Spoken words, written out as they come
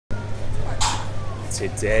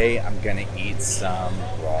Today I'm gonna eat some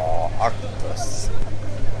raw octopus.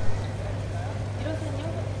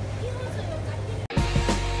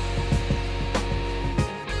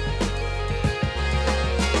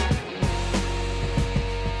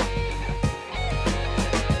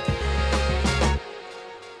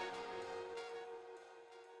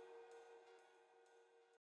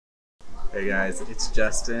 Hey guys, it's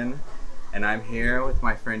Justin, and I'm here with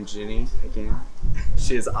my friend Jiny again.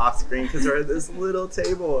 She is off screen because we're at this little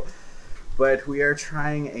table. But we are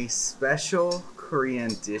trying a special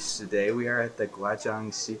Korean dish today. We are at the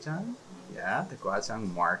Gwangjang the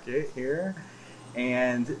Gwangjang Market here.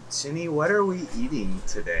 And Jiny, what are we eating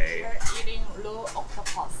today? We're eating raw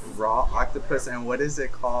octopus. Raw octopus, and what is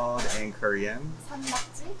it called in Korean?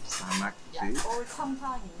 산낙지? Sanakji. Yeah, or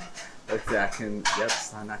sampangi. Exactly. Yep,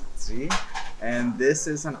 sanakji. And this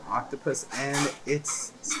is an octopus, and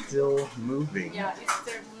it's still moving. Yeah, it's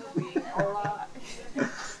still moving a lot.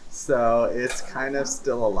 So it's kind of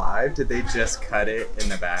still alive. Did they just cut it in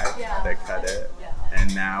the bag? Yeah. They cut it, Yeah.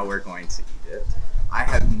 and now we're going to eat it. I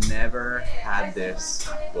have never had this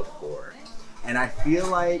before, and I feel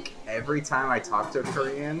like every time I talk to a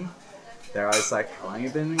Korean, they're always like, how long have you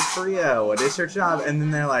been in Korea? What is your job? And then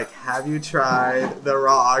they're like, have you tried the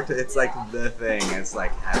raw octopus? It's like the thing. It's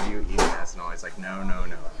like, have you eaten this? And I'm always like, no, no,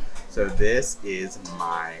 no. So this is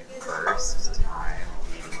my first time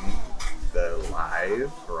eating the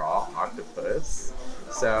live raw octopus.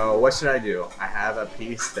 So what should I do? I have a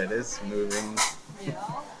piece that is moving. Yeah.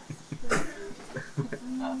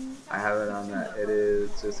 I have it on that. It is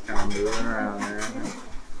just kind of moving around there.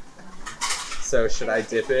 So should I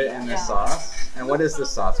dip it in the sauce? And what is the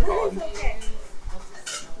sauce called?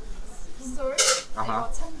 Sorry? Uh-huh.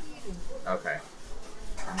 참기름. Okay.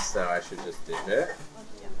 And so I should just dip it.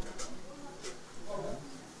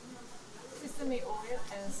 Sesame oil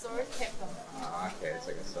and salt, pepper. Okay, it's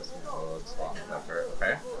like a sesame oil, salt, and pepper.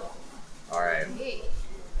 Okay. All right. Okay.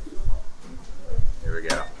 Here we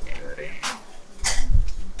go. Ready?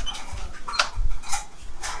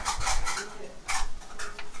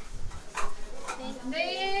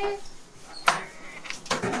 네.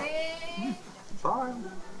 네. Fine.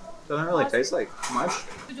 Doesn't really taste like much.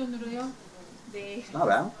 수준으로요? 네. It's not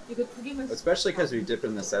bad. 이거 두 개만. Especially because we dip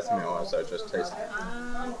in the sesame oil, so it just tastes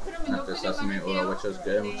아, 그러면 like the sesame oil, which is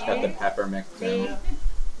good. It's got the pepper mixed in. 네.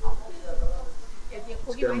 여기 It's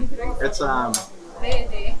고기 good. 많이 들어있어요. It's 네,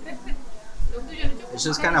 네. 녹두전은 조금 it's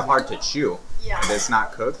just kind of hard to chew. Yeah. It's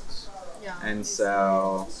not cooked, Yeah. and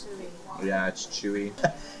so yeah, it's chewy.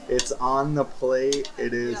 It's on the plate.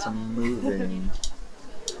 It is Yeah. moving.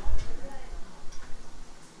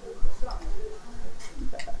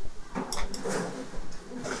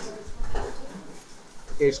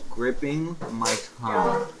 It's gripping my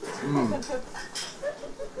tongue.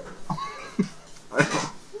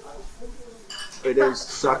 It is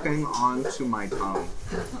sucking onto my tongue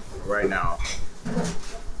right now.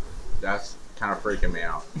 That's kind of freaking me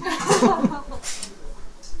out.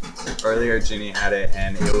 Earlier, Jiny had it,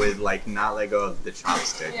 and it would like not let go of the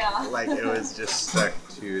chopstick. Yeah. Like it was just stuck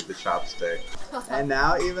to the chopstick. And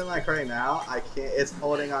now, even like right now, I can't. It's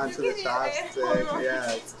holding on to the chopstick.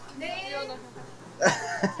 Yeah.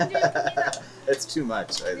 It's too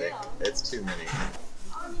much, I think. It's too many.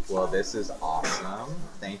 Well, this is awesome.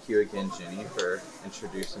 Thank you again, Jiny, for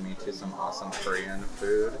introducing me to some awesome Korean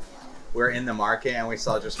food. We're in the market and we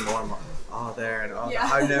saw just more and more. Oh, there and oh, Yeah.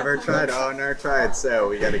 I've never tried. Oh, I've never tried. So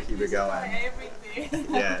we got to keep it going.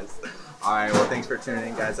 Everything. Yes. All right. Well, thanks for tuning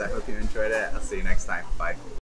in, guys. I hope you enjoyed it. I'll see you next time. Bye.